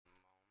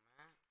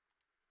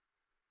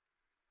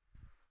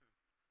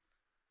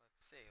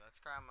see.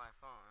 Let's grab my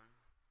phone.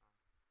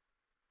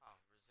 Oh,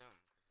 resume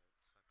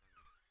because it's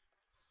fucking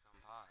just on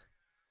pause.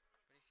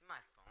 But you see my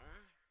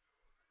phone?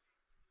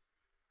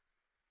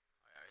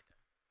 Oh yeah, right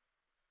there.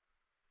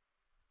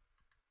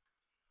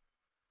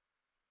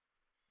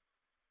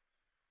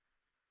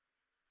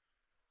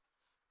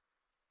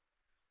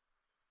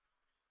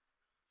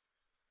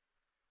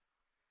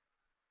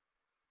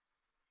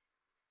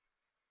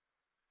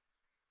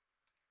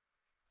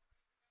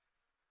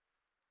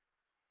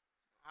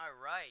 All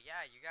right,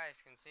 yeah, you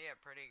guys can see it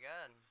pretty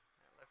good.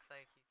 It looks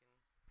like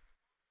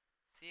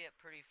you can see it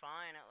pretty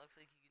fine. It looks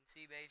like you can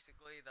see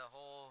basically the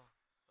whole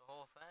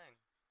thing.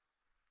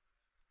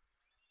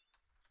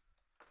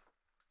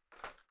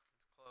 Let's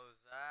close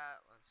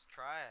that. Let's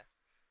try it.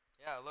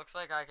 Yeah, it looks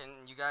like I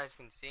can. You guys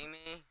can see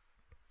me.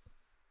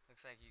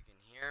 Looks like you can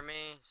hear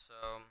me.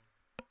 So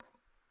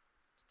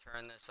let's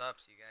turn this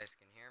up so you guys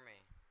can hear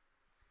me.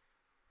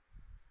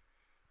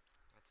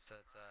 It's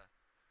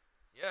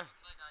yeah.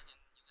 Looks like I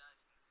can. You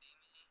guys can see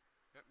me.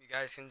 Yep, you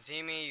guys can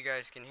see me. You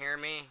guys can hear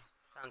me.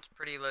 Sounds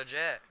pretty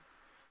legit.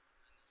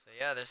 So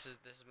yeah, this is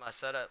my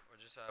setup. We're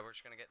just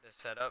gonna get this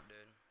set up,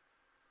 dude.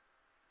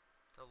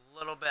 It's a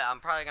little bit. I'm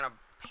probably gonna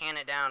pan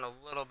it down a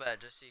little bit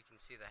just so you can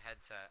see the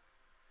headset,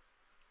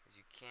 because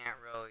you can't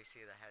really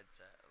see the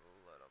headset a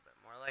little bit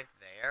more like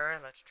there.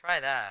 Let's try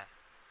that.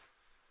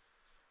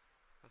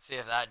 Let's see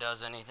if that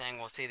does anything.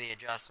 We'll see the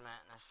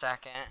adjustment in a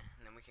second,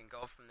 and then we can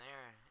go from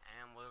there.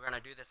 And we're gonna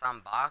do this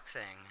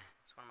unboxing.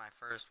 It's one of my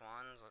first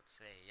ones. Let's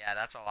see. Yeah,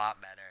 that's a lot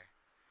better.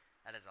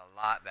 That is a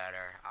lot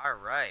better. All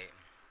right.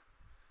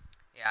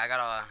 Yeah, I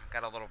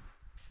got a little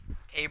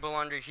table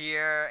under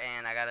here,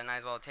 and I got a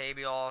nice little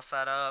table all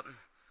set up.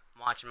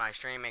 I'm watching my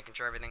stream, making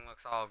sure everything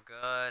looks all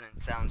good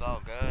and sounds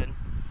all good.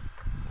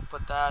 We'll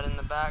put that in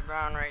the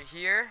background right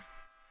here.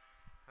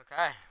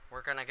 Okay,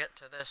 we're gonna get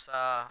to this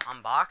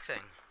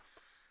unboxing.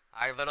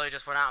 I literally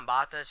just went out and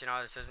bought this.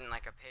 This isn't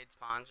like a paid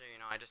sponsor.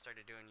 I just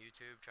started doing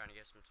YouTube, trying to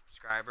get some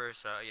subscribers.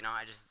 So,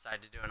 I just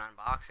decided to do an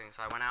unboxing.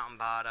 So I went out and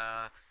bought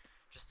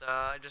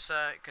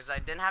because I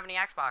didn't have any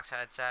Xbox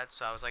headsets,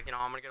 so I was like,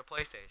 I'm gonna get a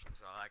PlayStation.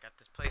 So I got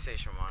this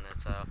PlayStation one.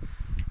 It's a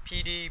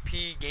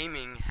PDP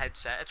gaming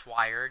headset. It's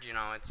wired.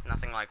 It's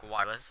nothing like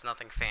wireless. It's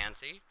nothing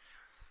fancy.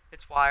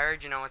 It's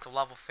wired. It's a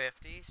level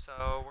 50.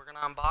 So we're gonna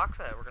unbox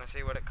it. We're gonna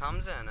see what it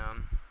comes in.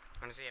 I'm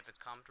gonna see if it's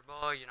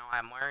comfortable.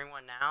 I'm wearing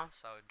one now,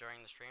 so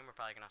during the stream we're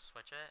probably gonna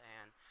switch it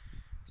and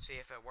see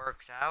if it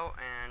works out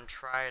and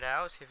try it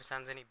out. See if it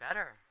sounds any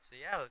better. So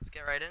yeah, let's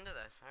get right into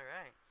this. All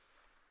right.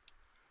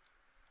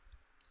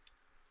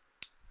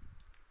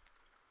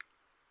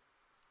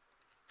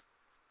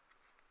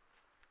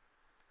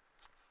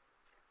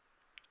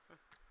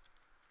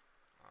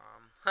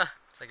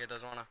 It's like it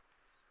doesn't want to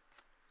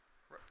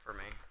rip for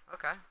me.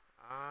 Okay.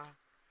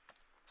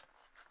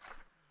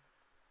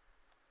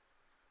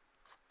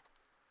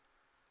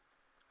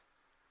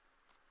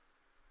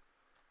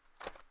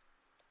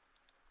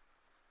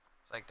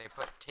 It's like they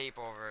put tape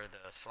over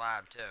the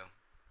slab too.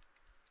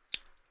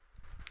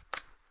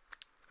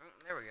 Oh,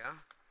 there we go.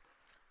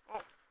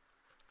 Oh,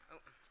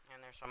 oh,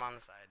 and there's some on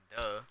the side.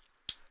 Duh.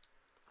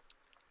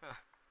 Huh.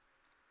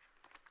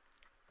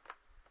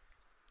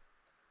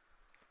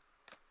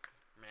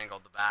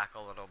 Mangled the back a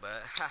little bit.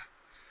 A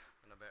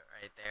little bit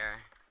right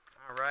there.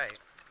 Alright.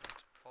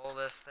 Let's pull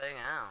this thing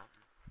out.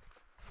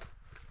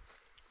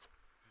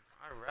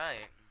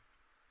 Alright.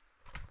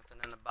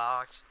 Nothing in the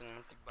box. Just an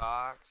empty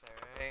box.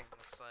 Alright.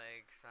 Looks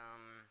like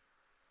some...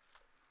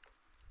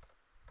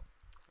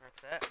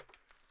 That's it.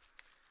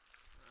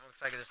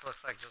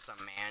 Looks like just a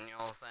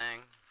manual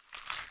thing.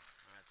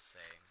 Let's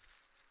see.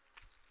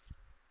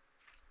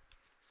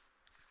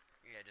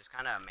 Yeah, just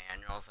kind of a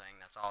manual thing.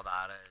 That's all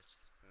that is.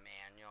 Just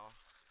manual.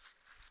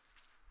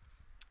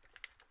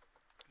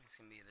 This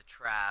can be the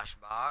trash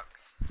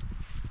box.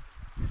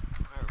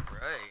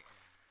 Alright.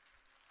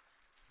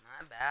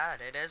 Not bad.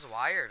 It is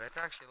wired. It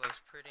actually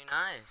looks pretty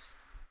nice.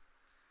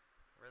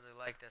 Really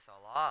like this a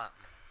lot.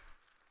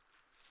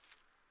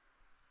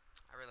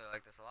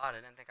 I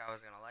didn't think I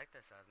was going to like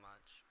this as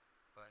much.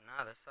 But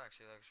no, this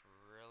actually looks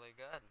really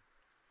good.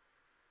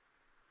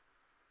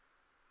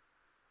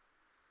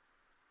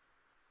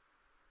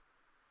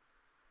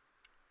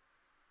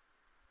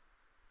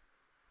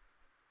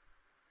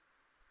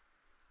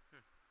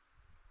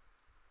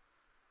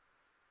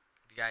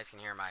 If you guys can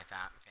hear my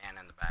fan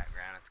in the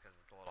background, it's because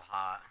it's a little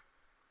hot.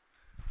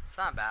 It's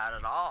not bad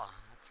at all.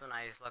 It's a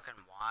nice looking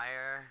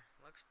wire.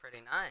 Looks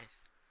pretty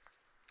nice.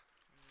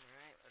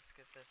 Alright, let's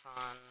get this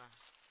on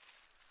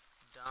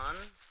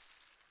done.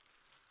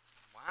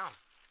 Wow,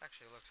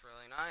 actually looks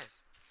really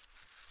nice.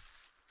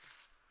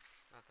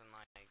 Nothing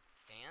like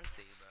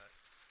fancy, but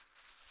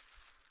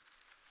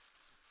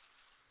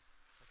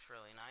looks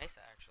really nice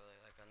actually.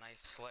 Like a nice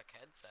slick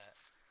headset.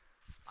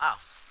 Wow,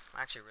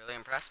 I'm actually really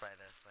impressed by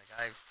this. Like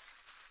I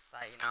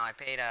thought, I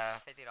paid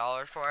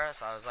 $50 for it,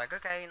 so I was like,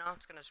 okay,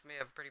 it's gonna be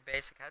a pretty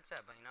basic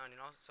headset, but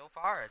so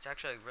far it's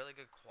actually really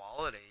good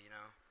quality.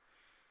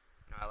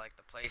 I like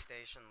the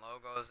PlayStation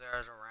logos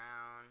there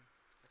around.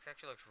 This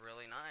actually looks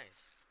really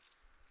nice.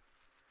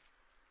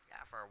 Yeah,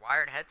 yeah, for a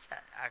wired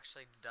headset,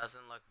 actually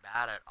doesn't look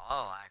bad at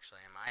all.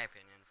 Actually, in my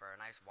opinion, for a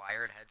nice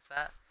wired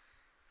headset,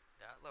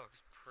 that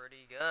looks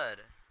pretty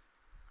good.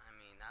 I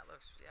mean, that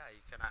looks, yeah,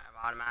 you can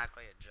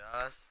automatically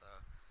adjust.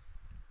 So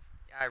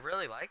yeah, I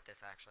really like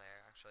this actually.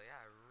 Yeah,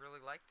 I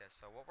really like this.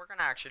 So what we're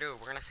gonna actually do,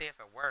 we're gonna see if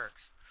it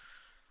works.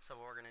 So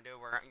what we're gonna do,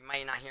 you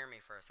might not hear me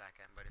for a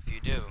second, but if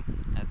you do,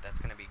 that's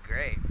gonna be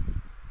great.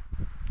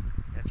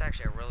 It's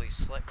actually a really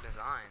slick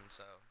design.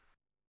 So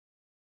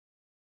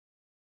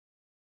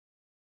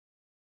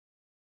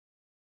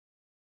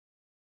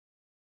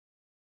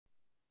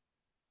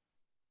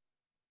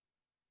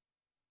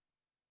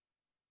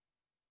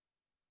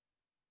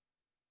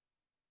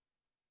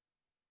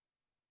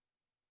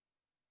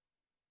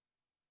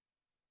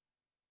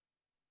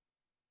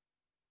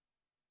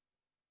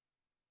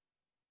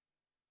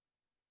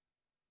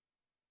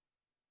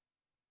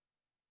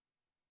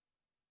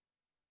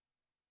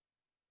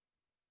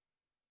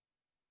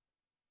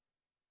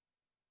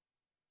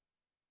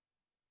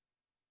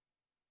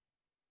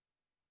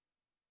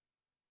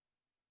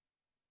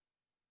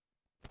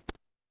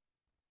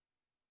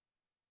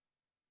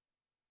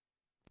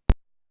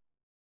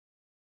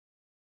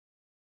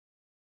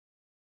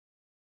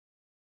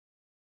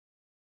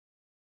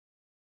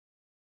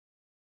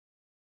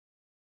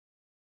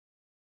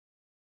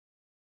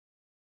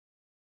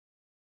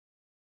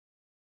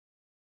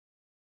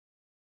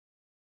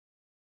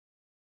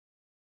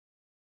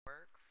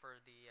work for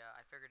the,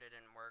 I figured it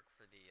didn't work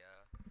for the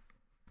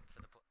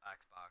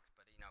Xbox,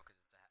 but you know, because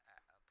it's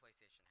a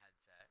PlayStation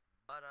headset.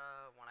 But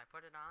when I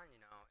put it on, you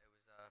know, it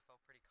was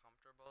felt pretty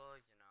comfortable.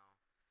 You know,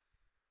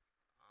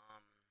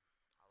 um,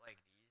 I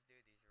like these,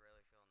 dude. These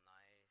really feel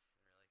nice and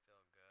really feel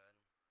good.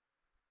 And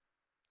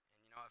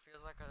you know, it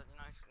feels like a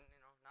nice, you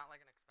know, not like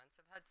an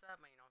expensive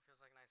headset, but you know, it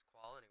feels like a nice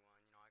quality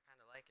one. You know, I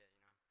kind of like it.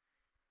 You know,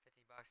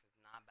 $50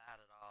 is not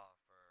bad at all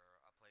for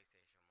a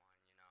PlayStation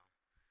one. You know,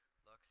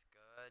 looks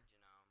good.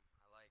 You know,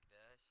 I like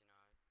this. You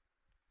know,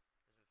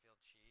 doesn't feel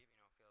cheap.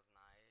 You know, feels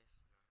nice. You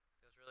know,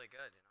 feels really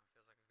good. You know,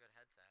 feels like a good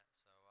headset.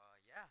 So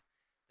yeah,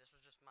 this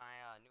was just my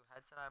new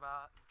headset I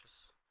bought.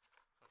 Just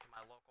went to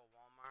my local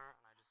Walmart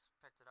and I just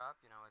picked it up.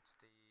 You know, it's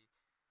the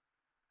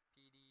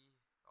PD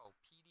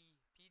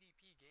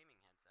PDP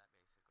gaming headset.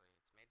 Basically,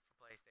 it's made for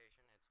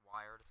PlayStation. It's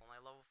wired. It's only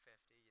level 50.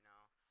 You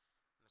know,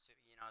 I'm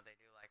assuming, you know, they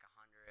do like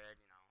 100.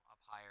 You know,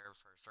 up higher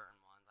for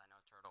certain ones. I know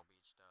Turtle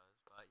Beach does,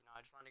 but you know,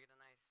 I just wanted to get a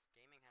nice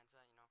gaming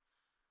headset. You know,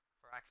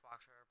 for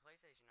Xbox or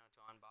PlayStation, you know,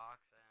 to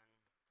unbox, and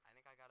I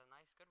think I got a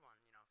nice good one,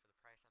 you know, for the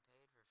price I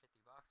paid for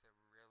 $50. It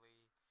really,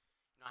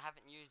 you know, I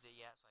haven't used it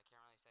yet, so I can't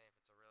really say if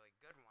it's a really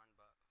good one,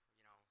 but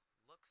you know,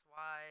 looks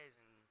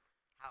wise and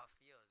how it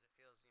feels,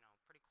 you know,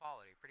 pretty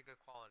good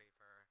quality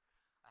for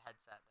a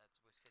headset that was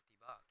 $50.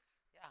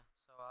 Yeah,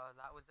 so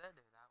that was it,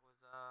 dude. That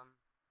was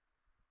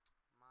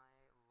my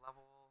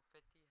level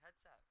 50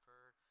 headset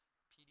for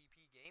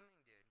PDP gaming,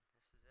 dude.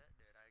 This is it,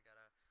 dude. I'm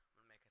gonna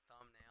make a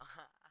thumbnail.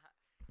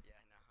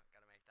 Yeah, no,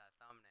 gotta make that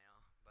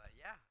thumbnail. But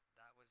yeah,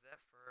 that was it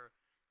for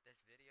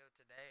this video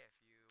today. If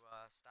you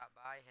stop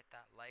by, hit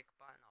that like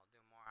button. I'll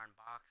do more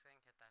unboxing.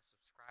 Hit that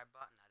subscribe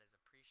button. That is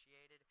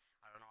appreciated.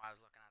 I don't know. I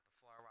was looking at the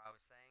floor while I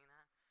was saying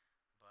that,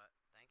 but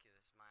thank you.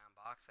 This is my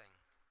unboxing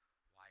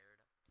wired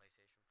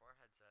PlayStation 4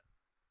 headset.